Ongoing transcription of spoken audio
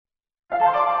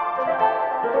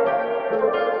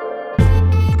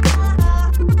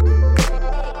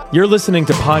You're listening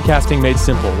to Podcasting Made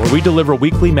Simple, where we deliver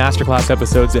weekly masterclass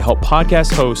episodes that help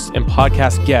podcast hosts and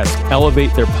podcast guests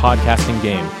elevate their podcasting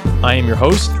game. I am your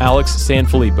host, Alex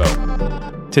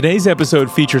Sanfilippo. Today's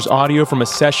episode features audio from a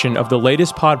session of the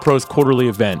latest PodPros quarterly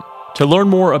event. To learn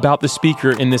more about the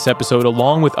speaker in this episode,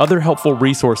 along with other helpful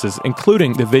resources,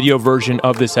 including the video version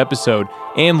of this episode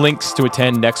and links to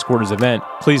attend next quarter's event,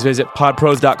 please visit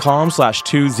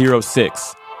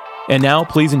podpros.com/206. And now,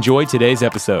 please enjoy today's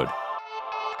episode.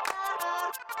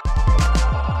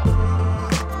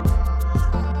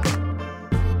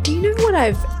 What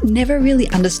I've never really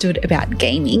understood about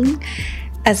gaming,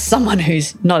 as someone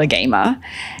who's not a gamer,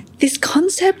 this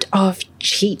concept of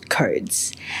cheat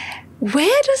codes.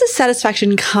 Where does the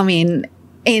satisfaction come in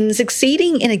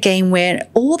succeeding in a game where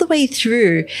all the way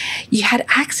through you had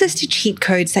access to cheat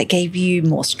codes that gave you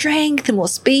more strength and more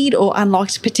speed or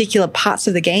unlocked particular parts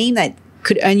of the game that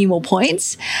could earn you more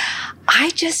points? I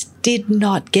just did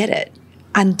not get it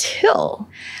until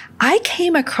I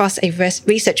came across a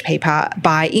research paper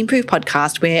by Improve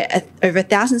Podcast where over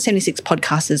 1,076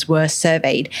 podcasters were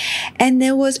surveyed, and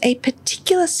there was a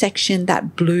particular section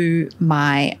that blew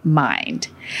my mind.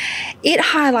 It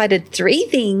highlighted 3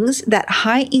 things that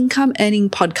high-income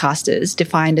earning podcasters,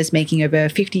 defined as making over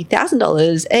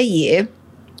 $50,000 a year,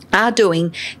 are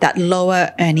doing that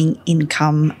lower earning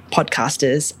income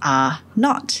podcasters are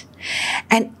not.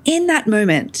 And in that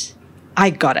moment,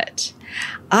 I got it.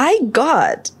 I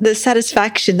got the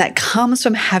satisfaction that comes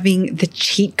from having the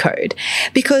cheat code,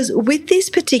 because with this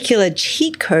particular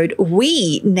cheat code,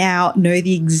 we now know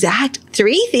the exact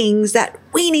 3 things that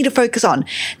we need to focus on,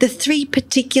 the 3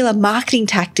 particular marketing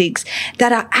tactics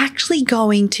that are actually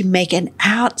going to make an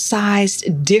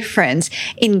outsized difference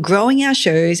in growing our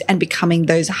shows and becoming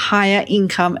those higher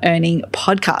income earning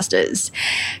podcasters.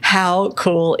 How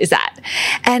cool is that?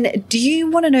 And do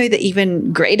you want to know the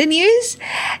even greater news?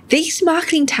 These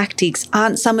marketing tactics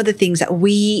aren't some of the things that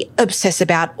we obsess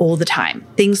about all the time.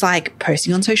 Things like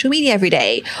posting on social media every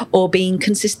day, or being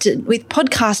consistent with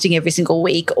podcasting every single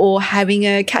week, or having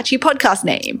a catchy podcast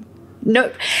name.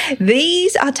 Nope.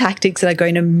 These are tactics that are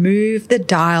going to move the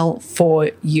dial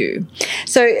for you.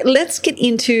 So let's get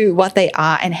into what they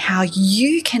are and how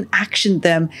you can action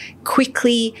them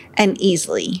quickly and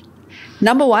easily.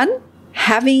 Number 1,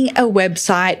 having a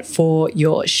website for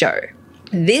your show.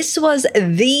 This was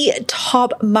the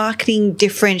top marketing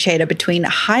differentiator between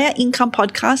higher income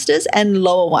podcasters and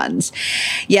lower ones.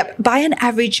 Yep, by an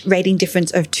average rating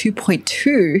difference of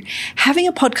 2.2, having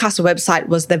a podcast website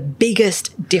was the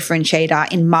biggest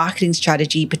differentiator in marketing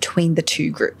strategy between the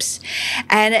 2 groups.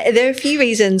 And there are a few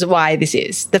reasons why this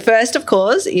is. The first, of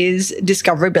course, is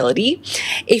discoverability.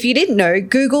 If you didn't know,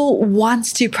 Google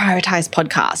wants to prioritize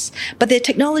podcasts, but their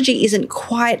technology isn't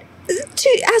quite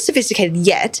as sophisticated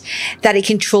yet that it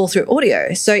can trawl through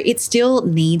audio. So it still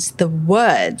needs the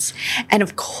words. And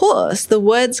of course, the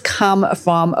words come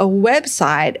from a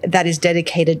website that is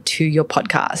dedicated to your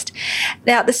podcast.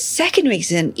 Now, the second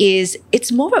reason is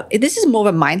this is more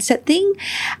of a mindset thing,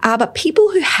 but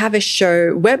people who have a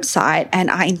show website and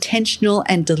are intentional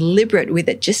and deliberate with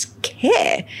it just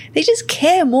care. They just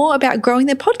care more about growing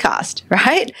their podcast,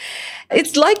 right?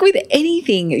 It's like with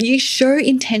anything, you show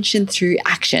intention through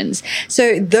actions.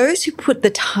 So those who put the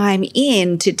time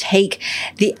in to take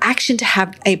the action to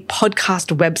have a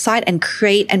podcast website and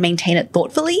create and maintain it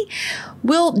thoughtfully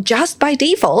will just by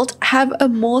default have a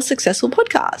more successful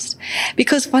podcast,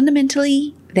 because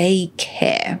fundamentally they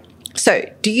care. So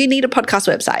do you need a podcast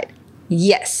website?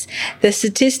 Yes, the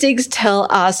statistics tell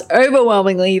us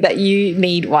overwhelmingly that you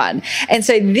need one. And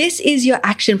so this is your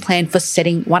action plan for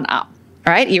setting one up.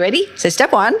 All right, you ready? So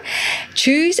step 1,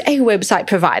 choose a website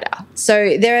provider.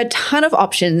 So there are a ton of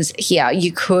options here.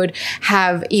 You could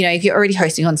have, if you're already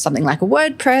hosting on something like a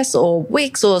WordPress or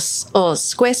Wix or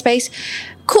Squarespace,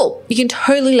 cool. You can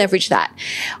totally leverage that.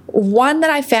 One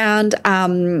that I found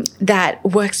that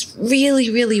works really,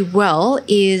 really well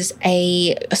is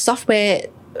a software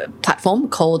platform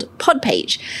called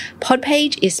Podpage.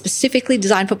 Podpage is specifically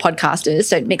designed for podcasters,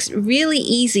 so it makes it really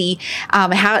easy.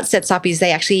 How it sets up is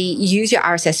they actually use your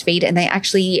RSS feed and they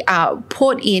actually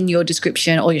put in your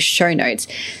description or your show notes,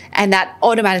 and that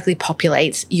automatically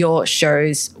populates your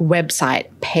show's website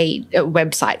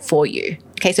for you.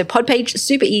 Okay, so Podpage,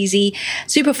 super easy,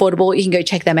 super affordable. You can go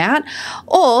check them out,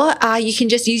 or you can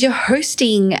just use your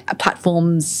hosting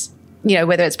platforms.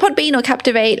 Whether it's Podbean or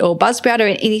Captivate or Buzzsprout or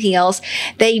anything else,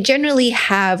 they generally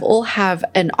all have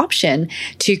an option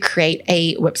to create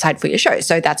a website for your show.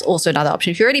 So that's also another option.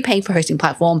 If you're already paying for a hosting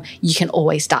platform, you can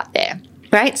always start there.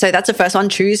 Right? So that's the first one,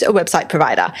 choose a website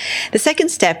provider. The second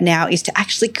step now is to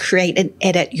actually create and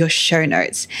edit your show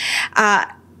notes.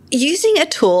 Using a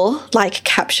tool like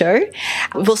Capsho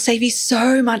will save you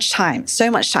so much time.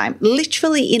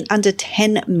 Literally in under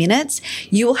 10 minutes,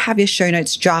 you will have your show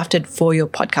notes drafted for your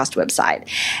podcast website.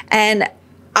 And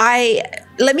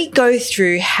let me go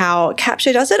through how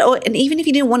Capsho does it, and even if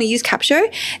you didn't want to use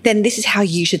Capsho, then this is how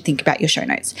you should think about your show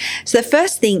notes. So the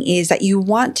first thing is that you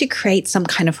want to create some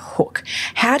kind of hook.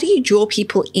 How do you draw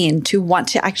people in to want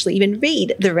to actually even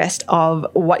read the rest of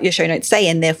what your show notes say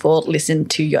and therefore listen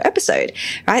to your episode,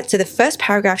 right? So the first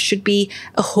paragraph should be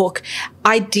a hook,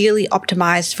 ideally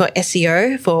optimized for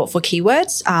SEO, for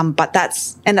keywords, but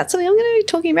that's something I'm going to be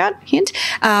talking about, hint,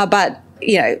 but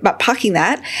parking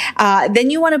that, then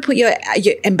you want to put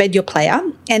embed your player.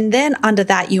 And then under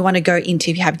that, you want to go into,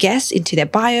 if you have guests, into their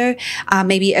bio,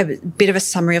 maybe a bit of a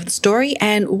summary of the story.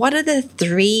 And what are the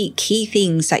 3 key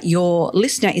things that your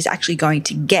listener is actually going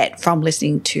to get from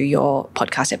listening to your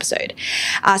podcast episode?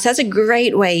 So that's a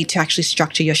great way to actually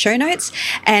structure your show notes.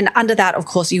 And under that, of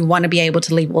course, you want to be able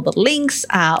to leave all the links,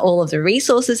 all of the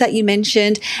resources that you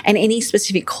mentioned, and any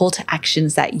specific call to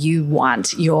actions that you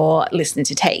want your listener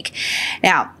to take.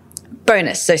 Now,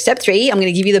 bonus. So step 3, I'm going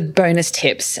to give you the bonus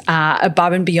tips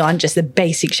above and beyond just the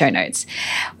basic show notes.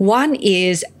 One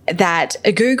is that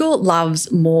Google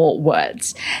loves more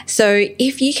words. So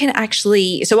if you can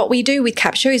so what we do with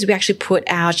Capsho is we actually put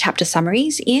our chapter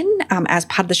summaries in as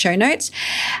part of the show notes.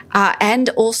 And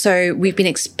also we've been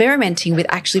experimenting with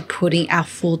actually putting our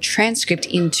full transcript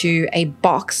into a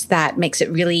box that makes it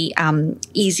really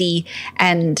easy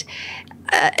and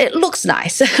it looks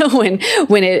nice when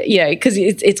it, because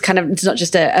it's not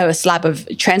just a slab of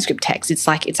transcript text. It's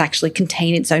like it's actually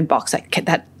contained its own box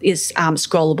that is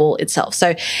scrollable itself.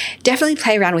 So definitely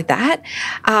play around with that.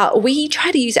 We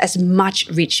try to use as much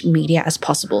rich media as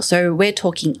possible. So we're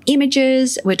talking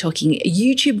images, we're talking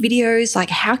YouTube videos.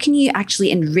 Like, how can you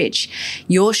actually enrich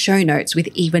your show notes with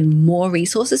even more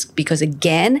resources? Because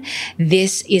again,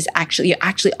 this is you're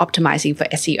actually optimizing for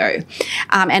SEO.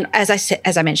 And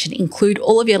as I mentioned, include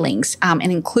all of your links and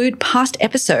include past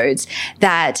episodes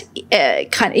that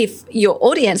if your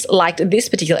audience liked this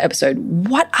particular episode,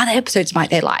 what other episodes might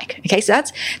they like? Okay, so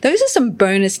those are some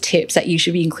bonus tips that you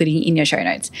should be including in your show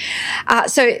notes.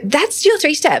 So that's your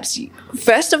 3 steps.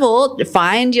 First of all,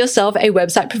 find yourself a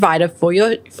website provider for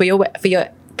your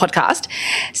podcast.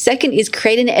 Second is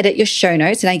create and edit your show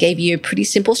notes. And I gave you a pretty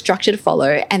simple structure to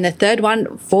follow. And the third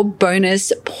one, for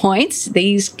bonus points,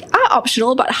 these are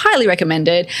optional, but highly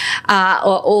recommended, are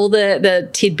all the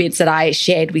tidbits that I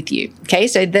shared with you. Okay.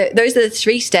 So those are the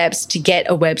 3 steps to get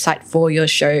a website for your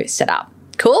show set up.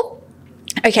 Cool.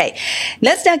 Okay.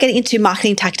 Let's now get into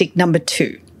marketing tactic number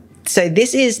 2. So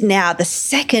this is now the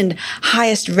second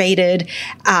highest rated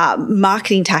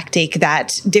marketing tactic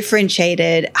that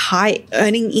differentiated high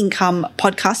earning income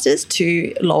podcasters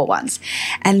to lower ones.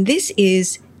 And this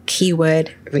is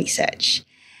keyword research.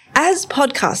 As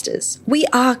podcasters, we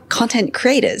are content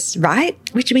creators, right?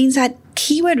 Which means that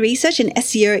keyword research and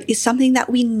SEO is something that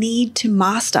we need to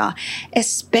master,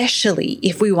 especially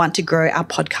if we want to grow our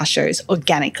podcast shows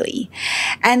organically.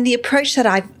 And the approach that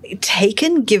I've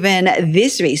taken, given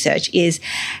this research, is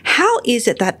how is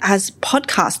it that as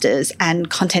podcasters and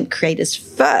content creators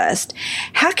first,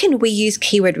 how can we use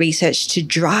keyword research to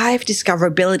drive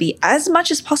discoverability as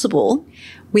much as possible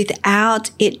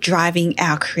without it driving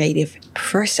our creative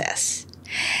process?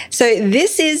 So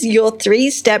this is your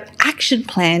 3-step action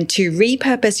plan to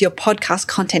repurpose your podcast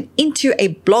content into a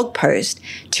blog post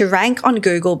to rank on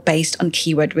Google based on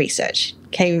keyword research.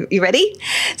 Okay, you ready?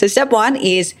 So step 1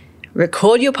 is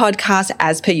record your podcast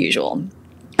as per usual.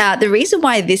 The reason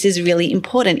why this is really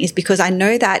important is because I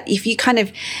know that if you kind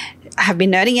of have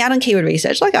been nerding out on keyword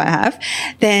research like I have,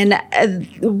 then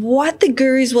what the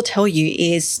gurus will tell you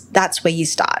is that's where you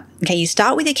start. Okay, you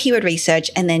start with your keyword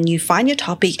research and then you find your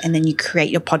topic and then you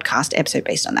create your podcast episode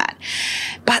based on that.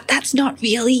 But that's not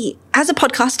really, as a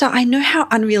podcaster, I know how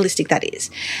unrealistic that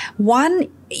is. One,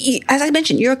 as I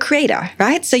mentioned, you're a creator,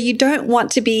 right? So you don't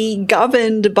want to be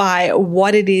governed by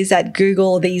what it is that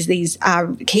Google, these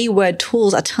keyword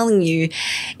tools are telling you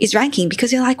is ranking,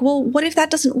 because you're like, well, what if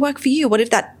that doesn't work for you? What if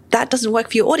that doesn't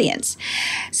work for your audience?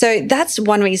 So that's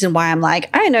one reason why I'm like,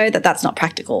 I know that that's not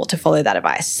practical to follow that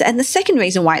advice. And the second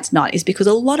reason why it's not is because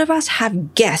a lot of us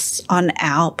have guests on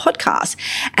our podcast,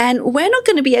 and we're not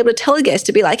going to be able to tell a guest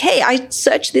to be like, hey, I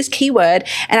searched this keyword.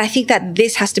 And I think that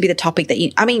this has to be the topic that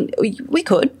we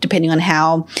could, depending on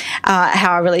how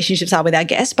our relationships are with our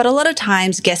guests, but a lot of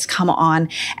times guests come on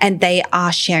and they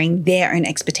are sharing their own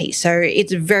expertise. So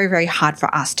it's very, very hard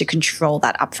for us to control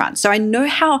that upfront. So I know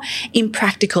how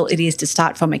impractical it is to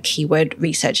start from a keyword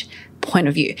research point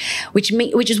of view, which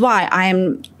is why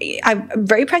I'm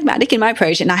very pragmatic in my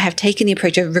approach, and I have taken the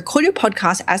approach of record your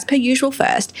podcast as per usual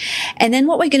first, and then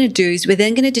what we're going to do is we're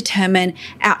then going to determine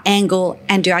our angle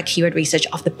and do our keyword research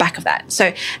off the back of that.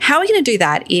 So how we're going to do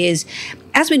that is,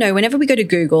 as we know, whenever we go to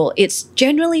Google, it's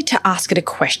generally to ask it a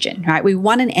question, right? We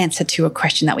want an answer to a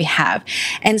question that we have.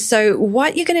 And so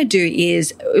what you're going to do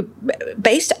is,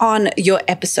 based on your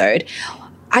episode,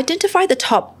 identify the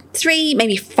top 3,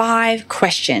 maybe 5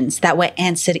 questions that were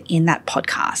answered in that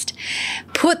podcast.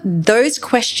 Put those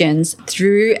questions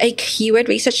through a keyword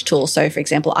research tool. So, for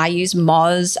example, I use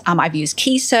Moz. I've used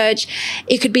KeySearch.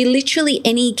 It could be literally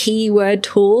any keyword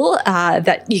tool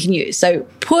that you can use. So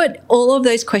put all of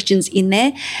those questions in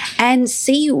there and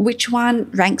see which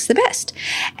one ranks the best.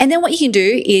 And then what you can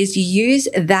do is use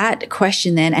that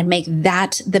question then and make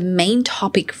that the main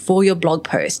topic for your blog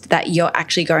post that you're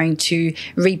actually going to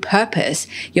repurpose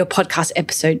your podcast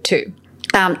episode to.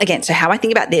 Again, so how I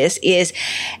think about this is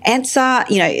answer,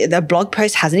 the blog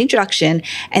post has an introduction,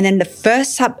 and then the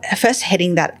first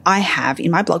heading that I have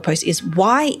in my blog post is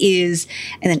why is,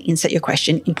 and then insert your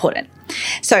question, important.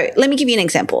 So let me give you an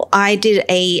example. I did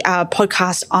a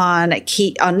podcast on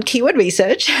keyword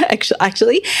research,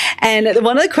 actually, and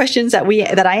one of the questions that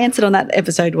I answered on that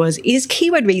episode was, is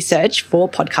keyword research for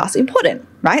podcasts important?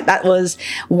 Right? That was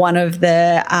one of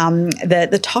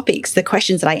the topics, the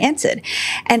questions that I answered.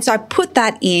 And so I put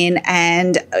that in,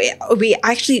 and we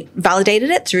actually validated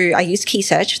it through, I used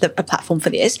KeySearch, a platform for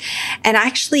this, and I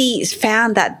actually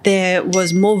found that there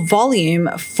was more volume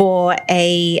for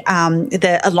a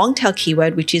long tail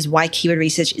keyword, which is why keyword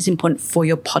research is important for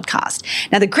your podcast.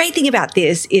 Now, the great thing about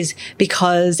this is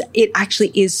because it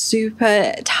actually is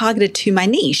super targeted to my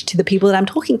niche, to the people that I'm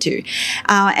talking to.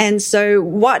 And so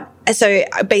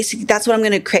basically, that's what I'm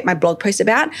going to create my blog post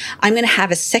about. I'm going to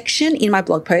have a section in my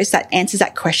blog post that answers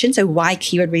that question. So why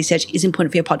keyword research is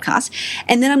important for your podcast.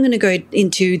 And then I'm going to go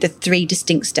into the 3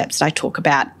 distinct steps that I talk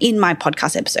about in my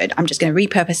podcast episode. I'm just going to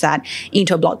repurpose that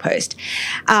into a blog post.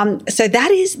 So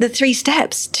that is the 3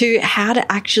 steps to how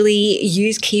to actually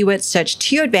use keyword search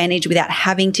to your advantage without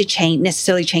having to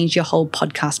necessarily change your whole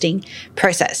podcasting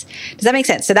process. Does that make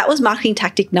sense? So that was marketing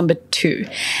tactic number 2.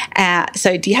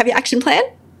 So do you have your action plan?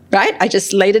 Right? I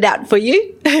just laid it out for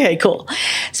you. Okay, cool.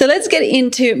 So let's get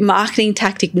into marketing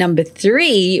tactic number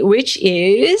 3, which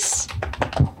is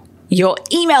your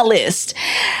email list.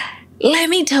 Let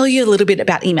me tell you a little bit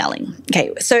about emailing.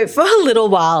 Okay, so for a little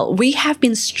while, we have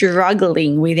been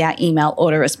struggling with our email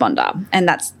autoresponder, and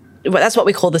that's what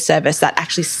we call the service that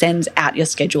actually sends out your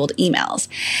scheduled emails.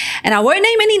 And I won't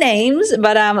name any names,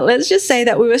 but let's just say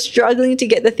that we were struggling to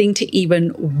get the thing to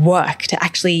even work, to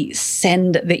actually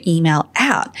send the email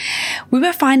out. We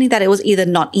were finding that it was either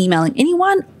not emailing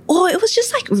anyone, or it was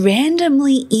just like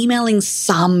randomly emailing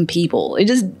some people. It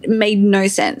just made no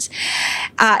sense.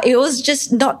 It was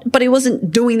just but it wasn't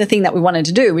doing the thing that we wanted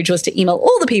to do, which was to email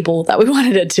all the people that we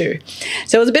wanted it to.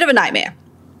 So it was a bit of a nightmare.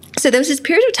 So there was this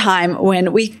period of time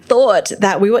when we thought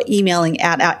that we were emailing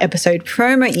out our episode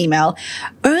promo email,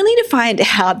 only to find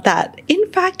out that,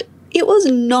 in fact, it was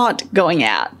not going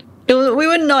out. We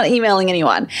were not emailing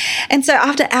anyone. And so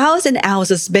after hours and hours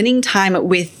of spending time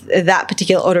with that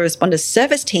particular autoresponder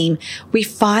service team, we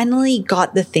finally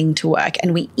got the thing to work,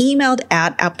 and we emailed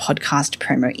out our podcast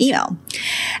promo email.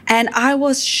 And I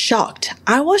was shocked.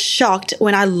 I was shocked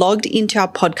when I logged into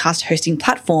our podcast hosting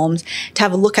platforms to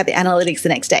have a look at the analytics the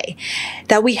next day,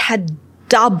 that we had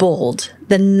doubled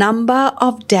the number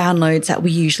of downloads that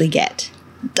we usually get.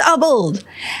 Doubled.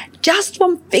 Just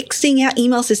from fixing our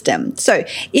email system. So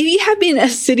if you have been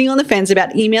sitting on the fence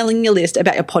about emailing your list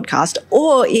about your podcast,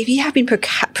 or if you have been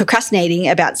procrastinating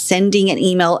about sending an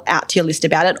email out to your list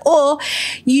about it, or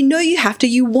you have to,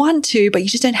 you want to, but you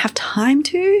just don't have time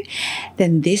to,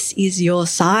 then this is your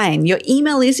sign. Your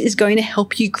email list is going to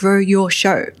help you grow your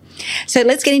show. So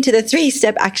let's get into the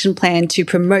 3-step action plan to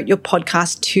promote your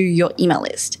podcast to your email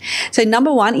list. So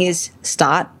number 1 is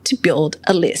start to build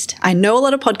a list. I know a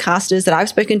lot of podcasters that I've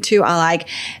spoken to are like,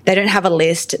 they don't have a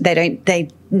list. They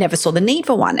never saw the need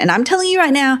for one. And I'm telling you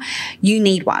right now, you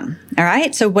need one. All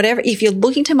right. So if you're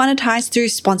looking to monetize through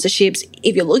sponsorships,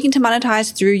 if you're looking to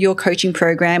monetize through your coaching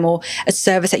program or a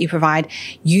service that you provide,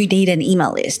 you need an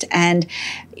email list. And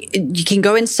you can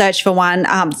go and search for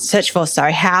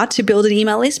how to build an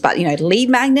email list. But, lead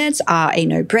magnets are a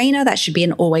no-brainer. That should be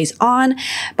an always on.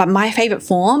 But my favorite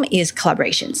form is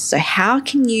collaborations. So how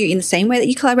can you, in the same way that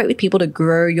you collaborate with people to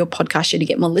grow your podcast show to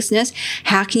get more listeners,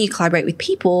 how can you collaborate with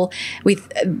people, with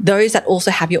those that also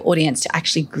have your audience to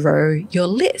actually grow your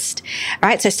list? All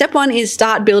right. So step 1 is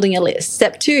start building a list.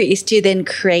 Step 2 is to then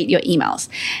create your emails.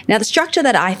 Now, the structure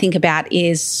that I think about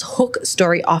is hook,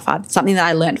 story, offer. Something that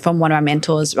I learned from one of our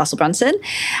mentors, Russell Brunson.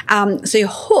 So your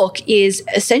hook is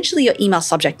essentially your email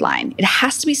subject line. It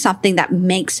has to be something that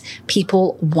makes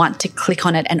people want to click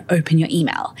on it and open your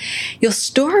email. Your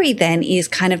story then is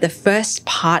kind of the first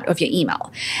part of your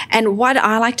email. And what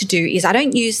I like to do is I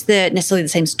don't use necessarily the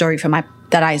same story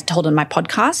that I told in my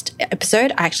podcast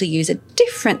episode. I actually use a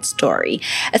different story,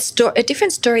 a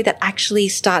different story that actually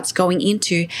starts going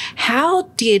into how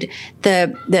did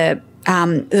the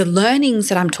learnings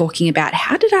that I'm talking about,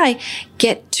 how did I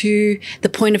get to the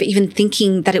point of even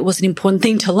thinking that it was an important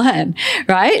thing to learn,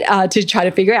 right? To try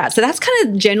to figure out. So that's kind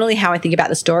of generally how I think about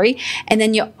the story. And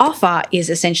then your offer is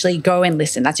essentially go and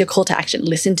listen. That's your call to action.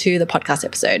 Listen to the podcast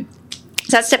episode.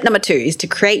 So that's step number 2, is to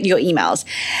create your emails.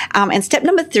 And step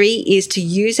number 3 is to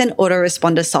use an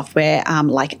autoresponder software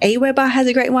like Aweber has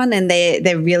a great one, and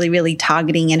they're really, really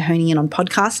targeting and honing in on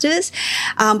podcasters.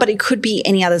 But it could be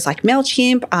any others like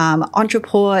MailChimp,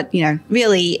 Ontraport,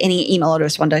 really any email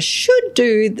autoresponder should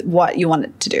do what you want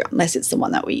it to do, unless it's the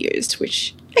one that we used,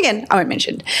 which again, I won't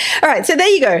mention. All right, so there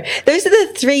you go. Those are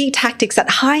the 3 tactics that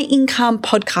high-income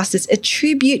podcasters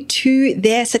attribute to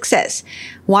their success.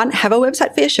 1, have a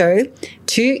website for your show.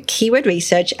 2, keyword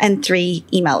research. And 3,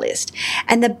 email list.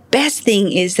 And the best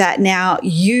thing is that now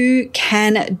you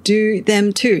can do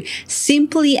them too,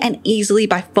 simply and easily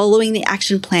by following the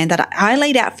action plan that I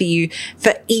laid out for you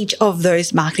for each of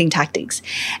those marketing tactics.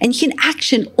 And you can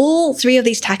action all 3 of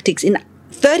these tactics in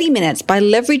 30 minutes by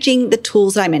leveraging the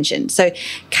tools that I mentioned. So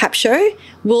Capsho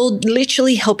will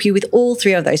literally help you with all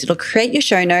 3 of those. It'll create your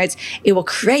show notes. It will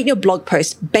create your blog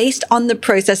post based on the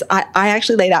process I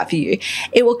actually laid out for you.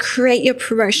 It will create your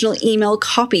promotional email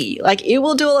copy. It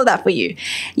will do all of that for you.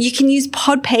 You can use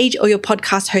Podpage or your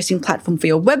podcast hosting platform for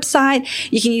your website.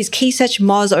 You can use KeySearch,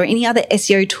 Moz, or any other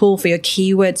SEO tool for your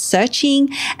keyword searching.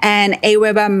 And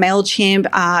Aweber,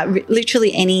 MailChimp,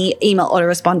 literally any email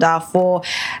autoresponder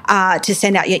to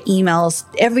send out your emails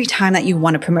every time that you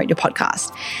want to promote your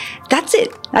podcast. That's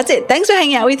it. Thanks for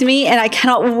hanging out with me, and I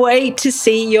cannot wait to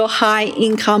see your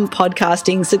high-income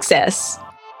podcasting success.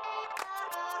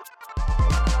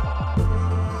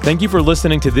 Thank you for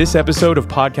listening to this episode of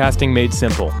Podcasting Made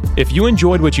Simple. If you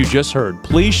enjoyed what you just heard,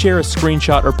 please share a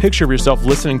screenshot or picture of yourself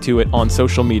listening to it on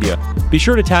social media. Be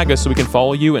sure to tag us so we can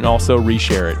follow you and also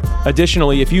reshare it.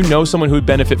 Additionally, if you know someone who would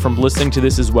benefit from listening to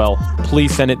this as well,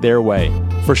 please send it their way.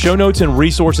 For show notes and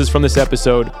resources from this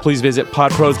episode, please visit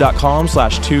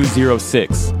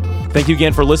podpros.com/206. Thank you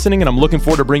again for listening, and I'm looking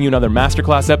forward to bringing you another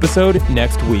masterclass episode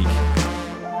next week.